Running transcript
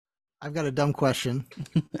I've got a dumb question.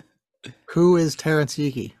 Who is Terrance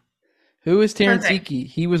Yeakey? Who is Terrance Perfect. Yeakey?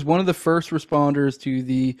 He was one of the first responders to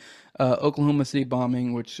the Oklahoma City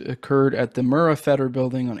bombing, which occurred at the Murrah Federal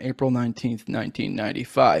building on April 19th,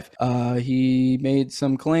 1995. He made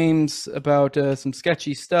some claims about some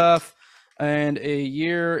sketchy stuff, and a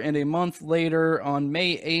year and a month later, on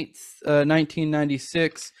May 8th,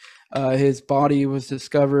 1996, his body was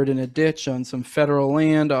discovered in a ditch on some federal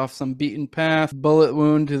land off some beaten path. Bullet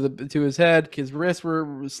wound to his head. His wrists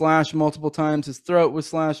were slashed multiple times. His throat was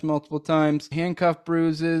slashed multiple times. Handcuff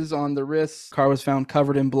bruises on the wrists. Car was found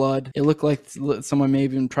covered in blood. It looked like someone may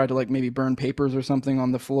even tried to maybe burn papers or something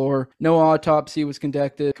on the floor. No autopsy was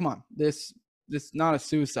conducted. Come on, this not a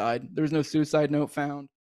suicide. There was no suicide note found.